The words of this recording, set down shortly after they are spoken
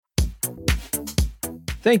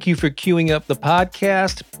Thank you for queuing up the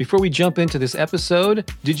podcast. Before we jump into this episode,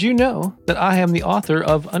 did you know that I am the author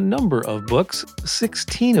of a number of books,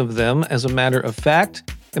 16 of them as a matter of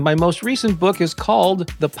fact, and my most recent book is called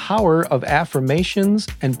The Power of Affirmations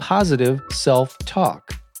and Positive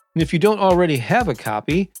Self-Talk. And if you don't already have a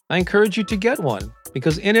copy, I encourage you to get one,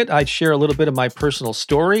 because in it I share a little bit of my personal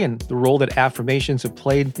story and the role that affirmations have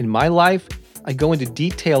played in my life. I go into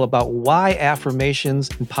detail about why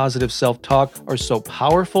affirmations and positive self-talk are so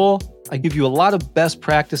powerful. I give you a lot of best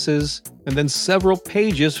practices and then several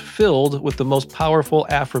pages filled with the most powerful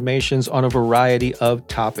affirmations on a variety of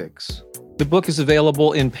topics. The book is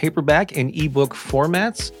available in paperback and ebook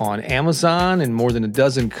formats on Amazon in more than a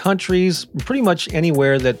dozen countries, pretty much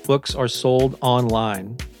anywhere that books are sold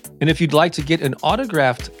online. And if you'd like to get an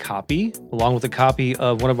autographed copy, along with a copy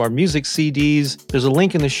of one of our music CDs, there's a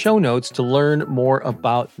link in the show notes to learn more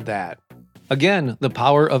about that. Again, The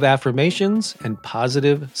Power of Affirmations and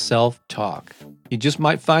Positive Self-Talk. You just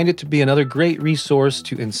might find it to be another great resource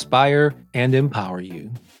to inspire and empower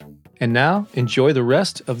you. And now, enjoy the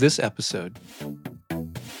rest of this episode.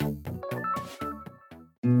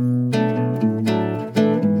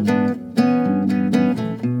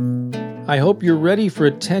 I hope you're ready for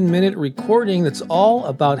a 10-minute recording that's all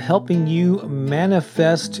about helping you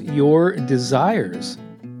manifest your desires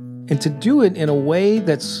and to do it in a way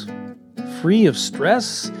that's free of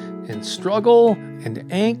stress and struggle and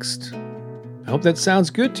angst. I hope that sounds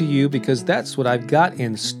good to you because that's what I've got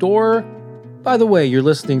in store. By the way, you're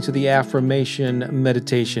listening to the Affirmation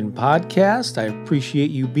Meditation Podcast. I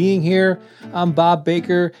appreciate you being here. I'm Bob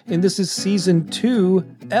Baker, and this is Season 2,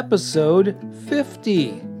 Episode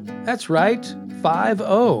 50. That's right, 50.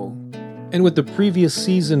 And with the previous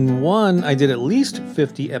Season 1, I did at least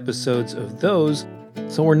 50 episodes of those,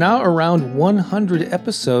 so we're now around 100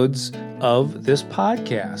 episodes of this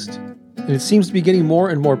podcast. And it seems to be getting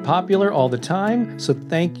more and more popular all the time, so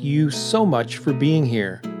thank you so much for being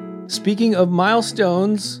here. Speaking of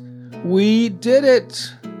milestones, we did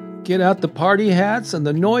it! Get out the party hats and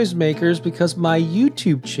the noisemakers because my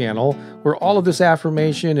YouTube channel, where all of this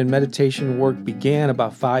affirmation and meditation work began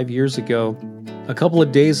about 5 years ago, a couple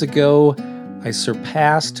of days ago, I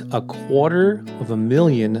surpassed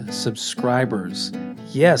 250,000 subscribers.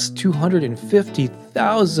 Yes,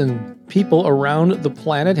 250,000 people around the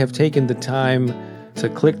planet have taken the time to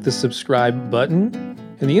click the subscribe button.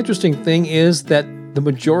 And the interesting thing is that the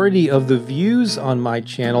majority of the views on my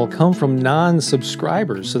channel come from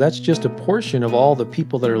non-subscribers, so that's just a portion of all the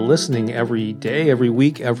people that are listening every day, every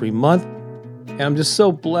week, every month. And I'm just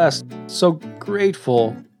so blessed, so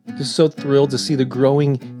grateful, just so thrilled to see the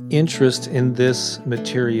growing interest in this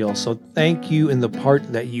material. So thank you in the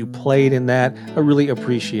part that you played in that. I really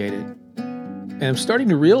appreciate it. And I'm starting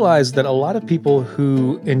to realize that a lot of people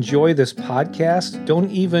who enjoy this podcast don't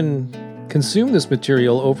even consume this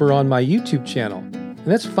material over on my YouTube channel.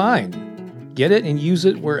 And that's fine. Get it and use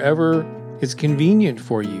it wherever it's convenient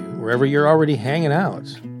for you, wherever you're already hanging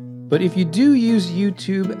out. But if you do use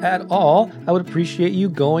YouTube at all, I would appreciate you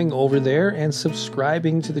going over there and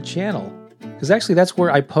subscribing to the channel. Because actually that's where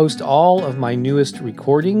I post all of my newest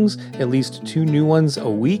recordings, at least 2 new ones a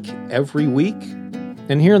week, every week.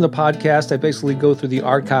 And here in the podcast, I basically go through the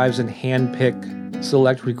archives and handpick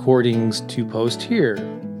select recordings to post here.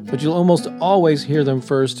 But you'll almost always hear them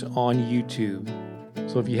first on YouTube.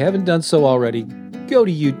 So if you haven't done so already, go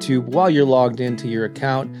to YouTube while you're logged into your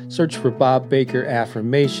account, search for Bob Baker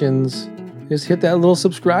Affirmations, just hit that little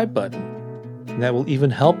subscribe button. And that will even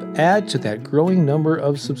help add to that growing number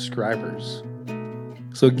of subscribers.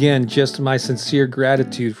 So again, just my sincere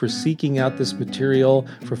gratitude for seeking out this material,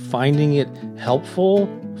 for finding it helpful,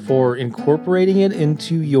 for incorporating it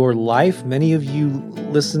into your life. Many of you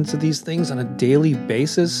listen to these things on a daily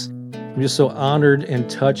basis. I'm just so honored and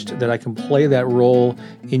touched that I can play that role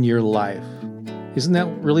in your life. Isn't that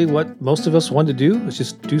really what most of us want to do? Is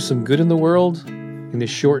just do some good in the world in the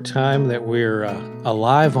short time that we're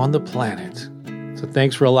alive on the planet. So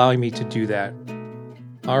thanks for allowing me to do that.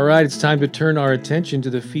 All right, it's time to turn our attention to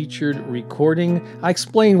the featured recording. I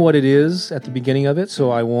explain what it is at the beginning of it,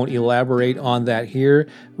 so I won't elaborate on that here,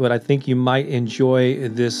 but I think you might enjoy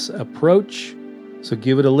this approach. So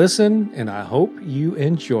give it a listen, and I hope you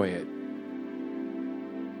enjoy it.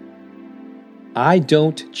 I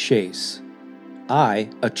don't chase. I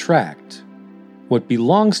attract. What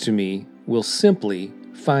belongs to me will simply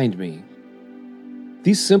find me.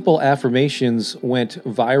 These simple affirmations went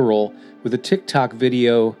viral with a TikTok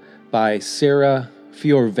video by Sarah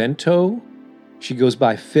Fiorvento. She goes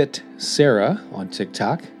by Fit Sarah on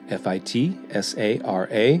TikTok,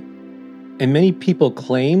 Fitsara. And many people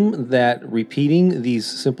claim that repeating these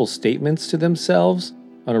simple statements to themselves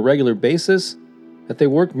on a regular basis, that they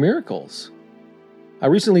work miracles. I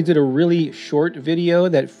recently did a really short video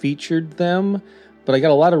that featured them, but I got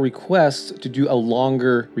a lot of requests to do a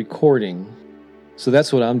longer recording. So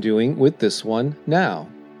that's what I'm doing with this one now.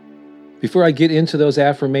 Before I get into those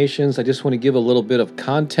affirmations, I just want to give a little bit of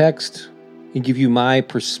context and give you my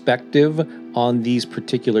perspective on these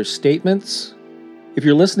particular statements. If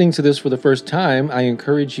you're listening to this for the first time, I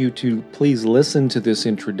encourage you to please listen to this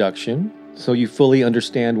introduction so you fully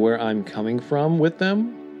understand where I'm coming from with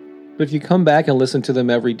them. But if you come back and listen to them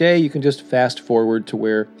every day, you can just fast forward to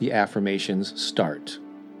where the affirmations start.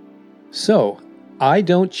 So, I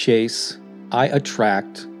don't chase, I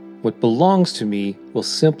attract. What belongs to me will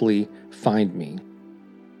simply find me.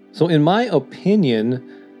 So in my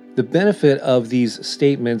opinion, the benefit of these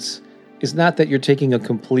statements is not that you're taking a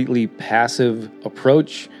completely passive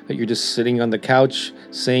approach, that you're just sitting on the couch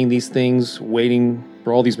saying these things, waiting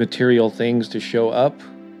for all these material things to show up.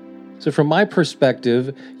 So from my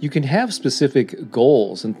perspective, you can have specific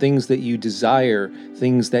goals and things that you desire,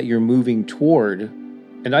 things that you're moving toward.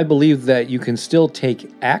 And I believe that you can still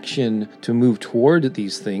take action to move toward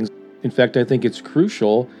these things. In fact, I think it's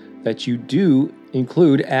crucial that you do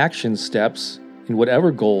include action steps in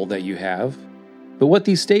whatever goal that you have. But what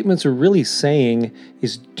these statements are really saying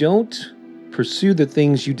is don't pursue the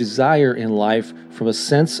things you desire in life from a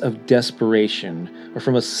sense of desperation or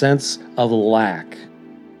from a sense of lack.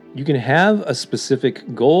 You can have a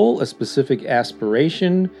specific goal, a specific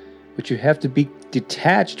aspiration, but you have to be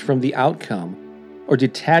detached from the outcome or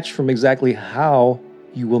detached from exactly how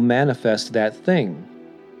you will manifest that thing.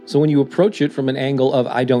 So when you approach it from an angle of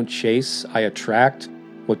I don't chase, I attract,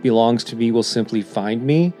 what belongs to me will simply find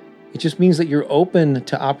me, it just means that you're open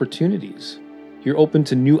to opportunities. You're open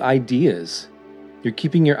to new ideas. You're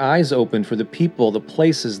keeping your eyes open for the people, the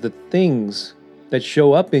places, the things that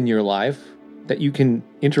show up in your life that you can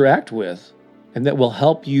interact with and that will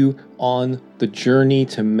help you on the journey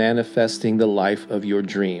to manifesting the life of your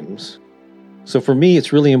dreams. So for me,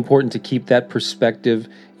 it's really important to keep that perspective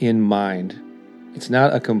in mind. It's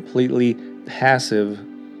not a completely passive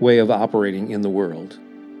way of operating in the world.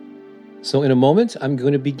 So in a moment, I'm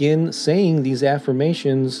going to begin saying these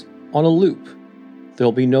affirmations on a loop.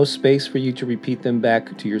 There'll be no space for you to repeat them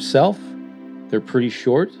back to yourself. They're pretty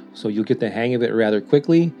short, so you'll get the hang of it rather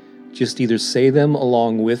quickly. Just either say them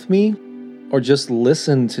along with me or just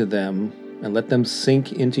listen to them and let them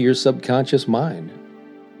sink into your subconscious mind.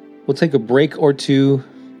 We'll take a break or two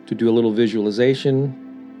to do a little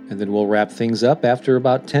visualization, and then we'll wrap things up after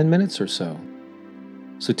about 10 minutes or so.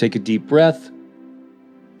 So take a deep breath.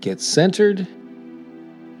 Get centered,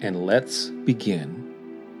 and let's begin.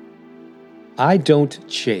 I don't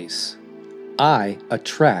chase, I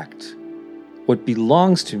attract. What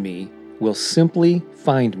belongs to me will simply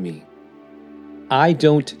find me. I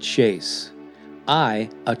don't chase, I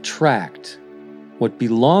attract. What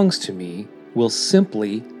belongs to me will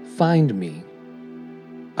simply find me.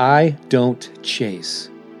 I don't chase,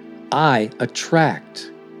 I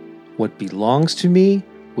attract. What belongs to me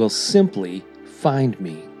will simply find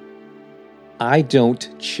me. I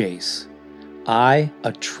don't chase, I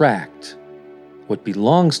attract. What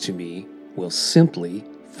belongs to me will simply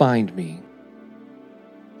find me.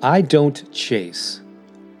 I don't chase,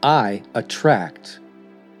 I attract.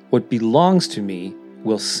 What belongs to me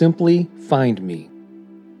will simply find me.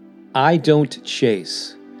 I don't chase,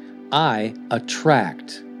 I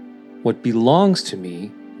attract. What belongs to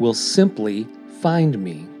me will simply find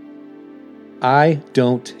me. I don't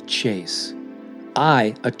chase, I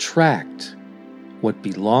attract. What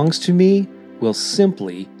belongs to me will simply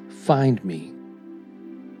find me.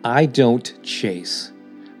 I don't chase,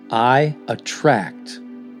 I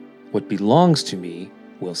attract. What belongs to me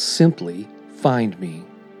will simply find me.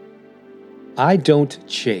 I don't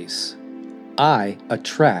chase, I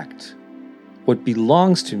attract. What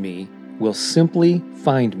belongs to me will simply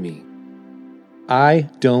find me. I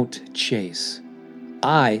don't chase,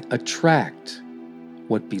 I attract.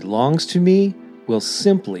 What belongs to me will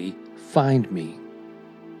simply find me.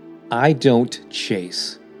 I don't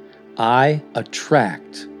chase, I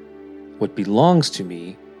attract. What belongs to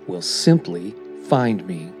me will simply find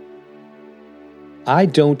me. I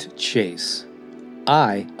don't chase,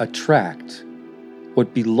 I attract.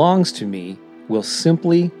 What belongs to me will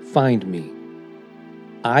simply find me.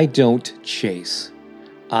 I don't chase,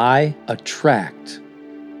 I attract.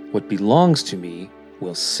 What belongs to me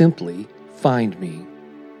will simply find me.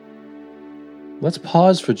 Let's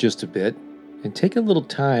pause for just a bit and take a little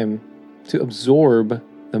time to absorb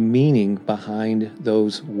the meaning behind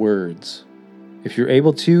those words. If you're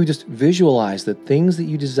able to, just visualize the things that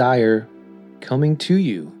you desire coming to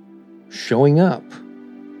you, showing up,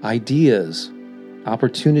 ideas,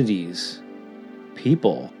 opportunities,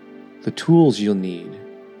 people, the tools you'll need.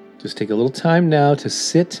 Just take a little time now to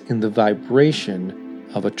sit in the vibration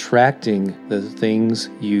of attracting the things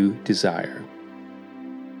you desire.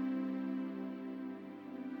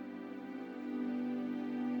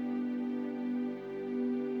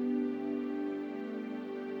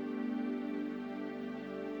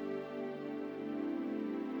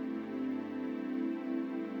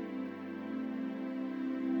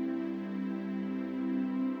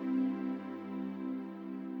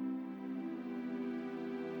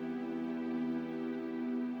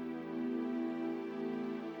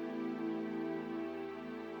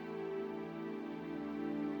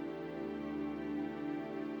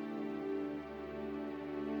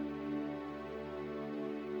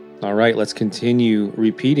 All right, let's continue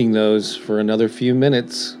repeating those for another few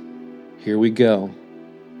minutes. Here we go.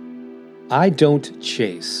 I don't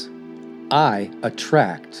chase. I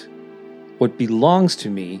attract. What belongs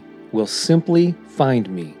to me will simply find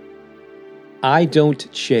me. I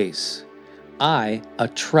don't chase. I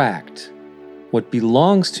attract. What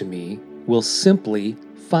belongs to me will simply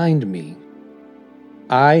find me.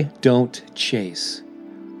 I don't chase.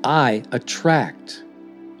 I attract.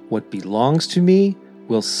 What belongs to me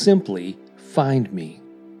will simply find me.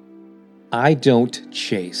 I don't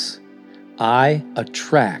chase. I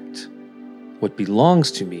attract. What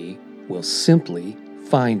belongs to me will simply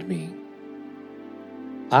find me.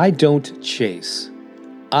 I don't chase.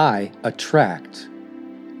 I attract.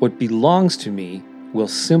 What belongs to me will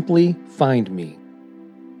simply find me.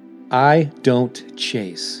 I don't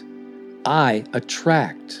chase. I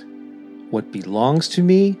attract. What belongs to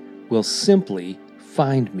me will simply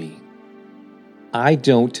find me. I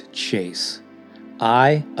don't chase.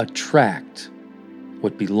 I attract.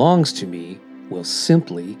 What belongs to me will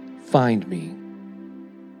simply find me. I don't chase.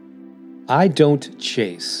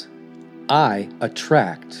 I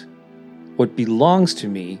attract. What belongs to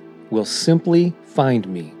me will simply find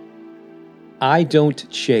me. I don't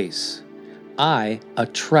chase. I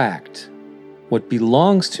attract. What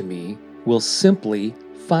belongs to me will simply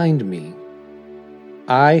find me.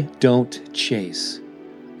 I don't chase.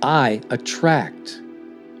 I attract.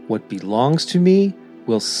 What belongs to me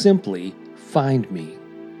will simply find me.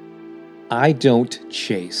 I don't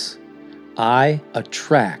chase. I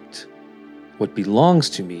attract. What belongs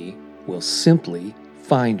to me will simply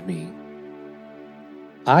find me.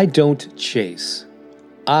 I don't chase.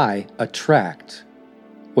 I attract.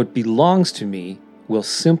 What belongs to me will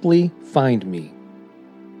simply find me.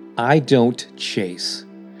 I don't chase.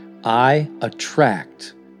 I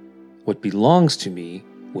attract. What belongs to me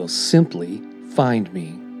will simply find me.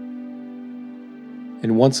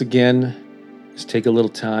 And once again, just take a little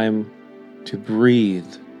time to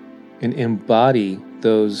breathe and embody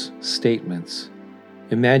those statements.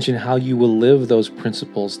 Imagine how you will live those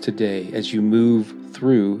principles today as you move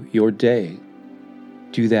through your day.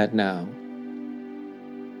 Do that now.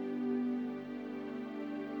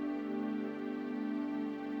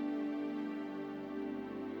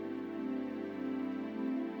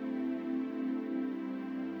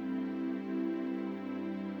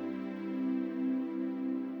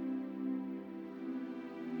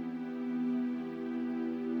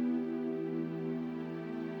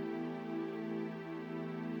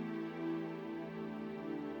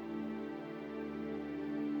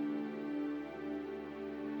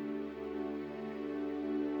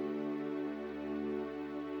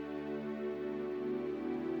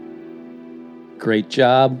 Great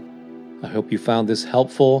job. I hope you found this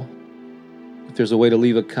helpful. If there's a way to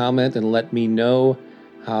leave a comment and let me know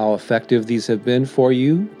how effective these have been for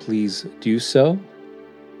you, please do so.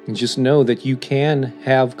 And just know that you can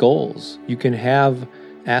have goals. You can have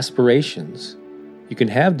aspirations. You can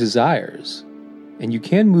have desires. And you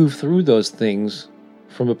can move through those things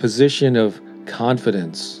from a position of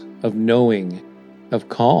confidence, of knowing, of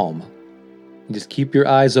calm. And just keep your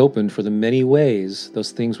eyes open for the many ways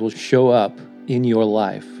those things will show up in your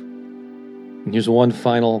life. And here's one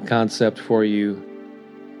final concept for you.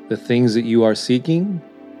 The things that you are seeking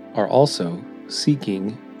are also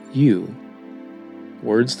seeking you.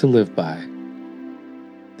 Words to live by.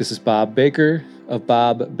 This is Bob Baker of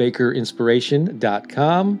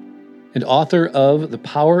BobBakerInspiration.com and author of The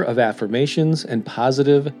Power of Affirmations and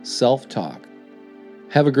Positive Self-Talk.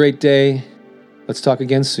 Have a great day. Let's talk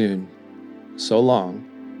again soon. So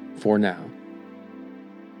long for now.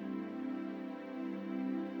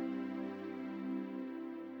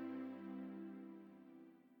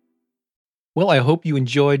 Well, I hope you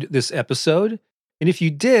enjoyed this episode. And if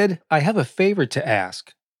you did, I have a favor to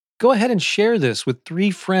ask. Go ahead and share this with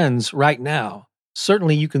 3 friends right now.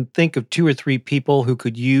 Certainly, you can think of 2 or 3 people who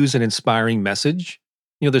could use an inspiring message.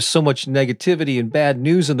 There's so much negativity and bad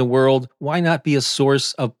news in the world. Why not be a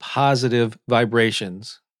source of positive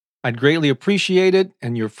vibrations? I'd greatly appreciate it,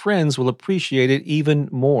 and your friends will appreciate it even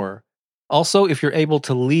more. Also, if you're able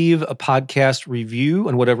to leave a podcast review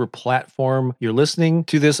on whatever platform you're listening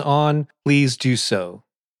to this on, please do so.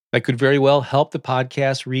 That could very well help the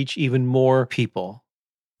podcast reach even more people.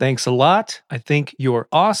 Thanks a lot. I think you're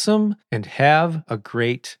awesome, and have a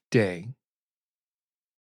great day.